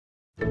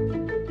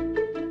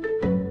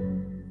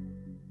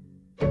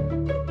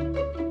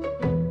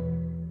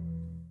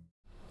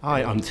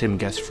Hi, I'm Tim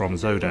Guest from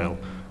Zoedale.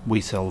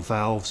 We sell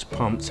valves,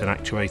 pumps and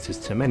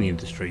actuators to many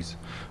industries.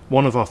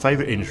 One of our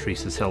favourite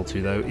industries to sell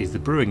to though is the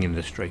brewing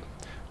industry.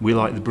 We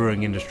like the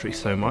brewing industry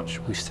so much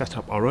we've set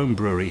up our own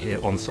brewery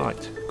here on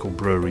site called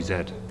Brewery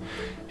Z.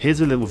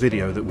 Here's a little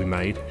video that we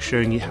made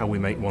showing you how we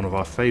make one of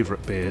our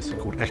favourite beers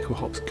called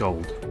Equihops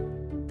Gold.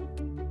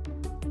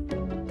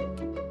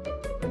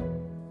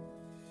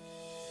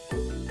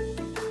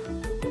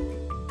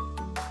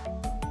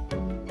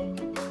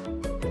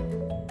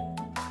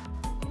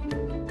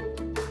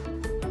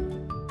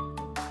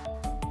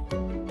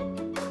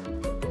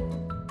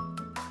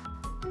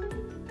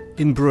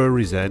 In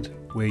Brewery Z,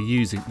 we're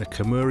using the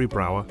Camurri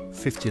Brauer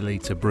 50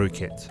 litre brew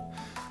kit,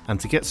 and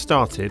to get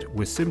started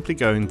we're simply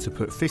going to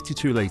put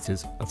 52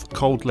 litres of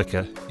cold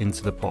liquor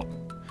into the pot.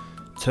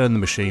 Turn the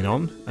machine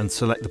on and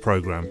select the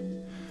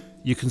program.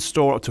 You can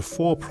store up to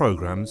 4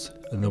 programs,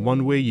 and the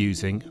one we're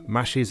using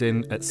mashes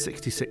in at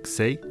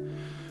 66C,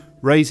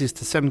 raises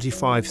to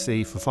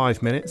 75C for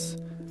 5 minutes,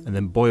 and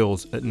then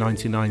boils at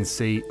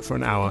 99C for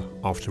an hour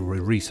after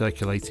we're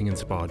recirculating and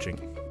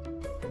sparging.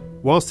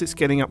 Whilst it's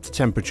getting up to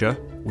temperature,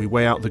 we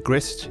weigh out the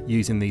grist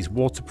using these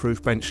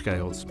waterproof bench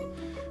scales.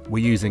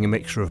 We're using a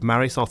mixture of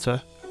Maris Otter,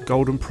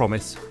 Golden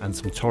Promise and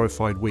some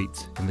torrefied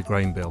wheat in the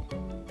grain bill.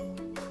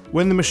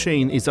 When the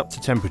machine is up to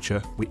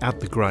temperature, we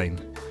add the grain.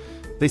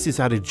 This is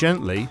added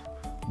gently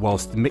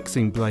whilst the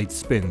mixing blade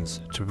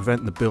spins to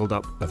prevent the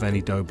build-up of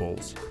any dough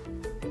balls.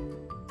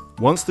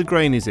 Once the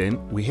grain is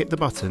in, we hit the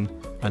button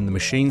and the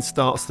machine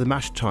starts the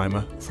mash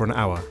timer for an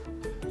hour.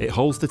 It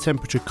holds the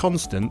temperature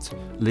constant,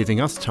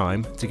 leaving us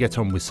time to get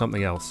on with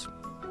something else.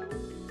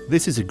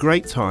 This is a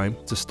great time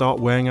to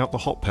start weighing out the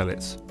hop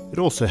pellets. It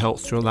also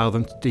helps to allow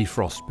them to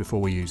defrost before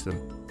we use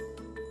them.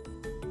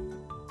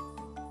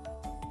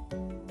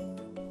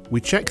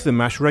 We check the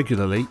mash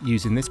regularly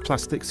using this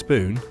plastic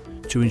spoon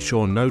to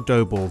ensure no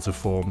dough balls are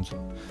formed,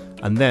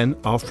 and then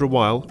after a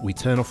while we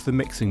turn off the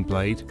mixing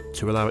blade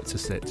to allow it to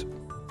sit.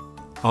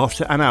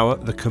 After an hour,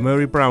 the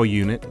Camurri Brauer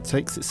unit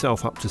takes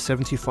itself up to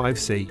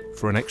 75C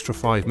for an extra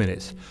 5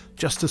 minutes,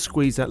 just to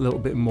squeeze that little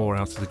bit more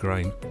out of the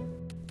grain.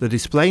 The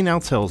display now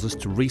tells us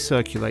to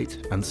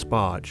recirculate and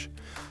sparge,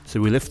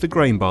 so we lift the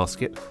grain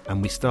basket and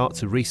we start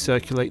to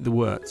recirculate the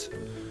wort.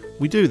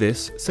 We do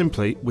this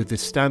simply with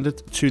this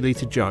standard 2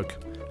 litre jug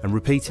and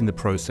repeating the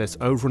process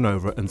over and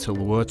over until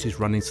the wort is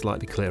running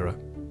slightly clearer.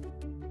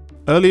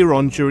 Earlier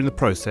on during the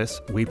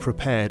process, we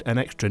prepared an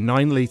extra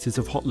 9 litres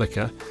of hot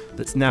liquor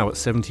that's now at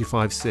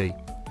 75C.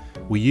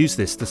 We use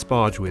this to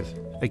sparge with.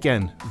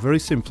 Again, very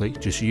simply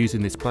just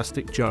using this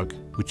plastic jug,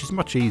 which is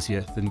much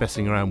easier than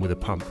messing around with a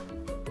pump.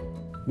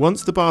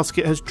 Once the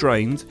basket has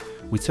drained,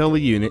 we tell the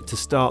unit to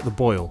start the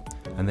boil,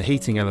 and the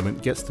heating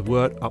element gets the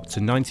wort up to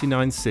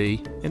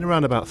 99C in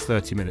around about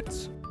 30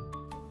 minutes.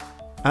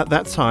 At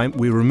that time,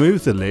 we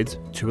remove the lid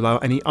to allow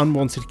any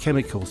unwanted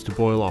chemicals to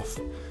boil off.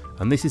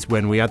 And this is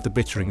when we add the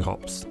bittering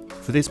hops.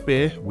 For this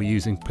beer, we're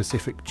using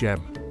Pacific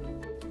Gem.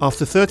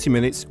 After 30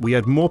 minutes, we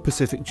add more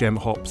Pacific Gem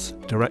hops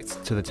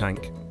direct to the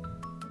tank.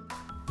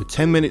 With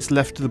 10 minutes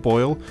left to the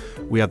boil,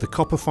 we add the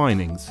copper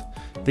finings.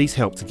 These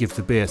help to give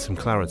the beer some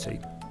clarity.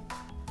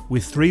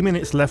 With 3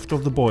 minutes left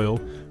of the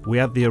boil, we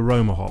add the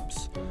aroma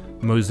hops,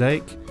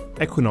 Mosaic,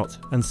 Equinox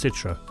and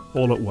Citra,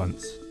 all at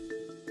once.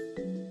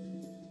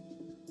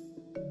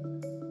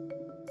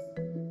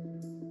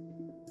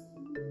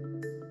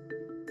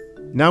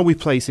 Now we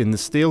place in the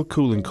steel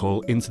cooling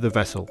coil into the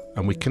vessel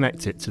and we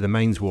connect it to the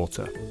mains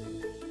water.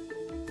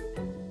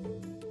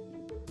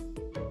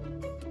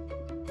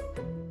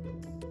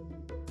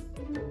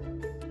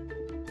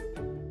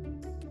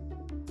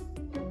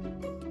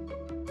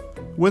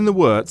 When the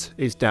wort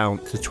is down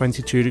to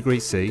 22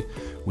 degrees C,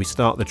 we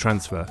start the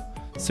transfer,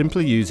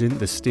 simply using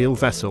the steel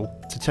vessel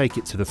to take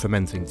it to the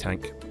fermenting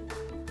tank.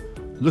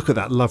 Look at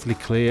that lovely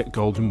clear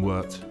golden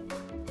wort.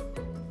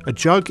 A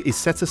jug is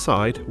set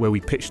aside where we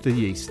pitch the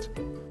yeast.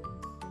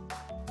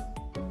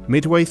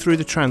 Midway through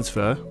the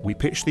transfer, we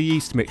pitch the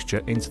yeast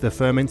mixture into the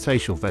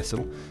fermentation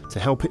vessel to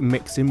help it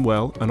mix in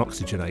well and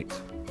oxygenate.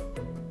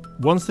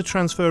 Once the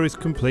transfer is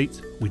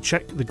complete, we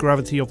check the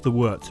gravity of the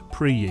wort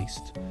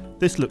pre-yeast.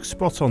 This looks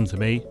spot on to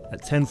me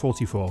at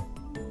 1044.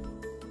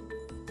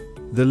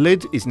 The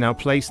lid is now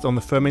placed on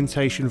the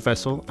fermentation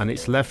vessel and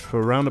it's left for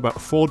around about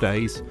 4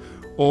 days,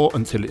 or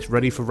until it's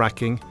ready for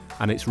racking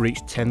and it's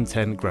reached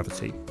 1010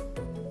 gravity.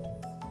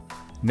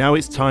 Now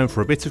it's time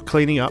for a bit of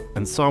cleaning up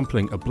and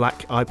sampling a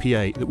black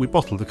IPA that we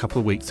bottled a couple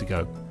of weeks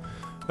ago.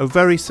 A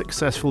very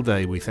successful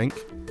day, we think.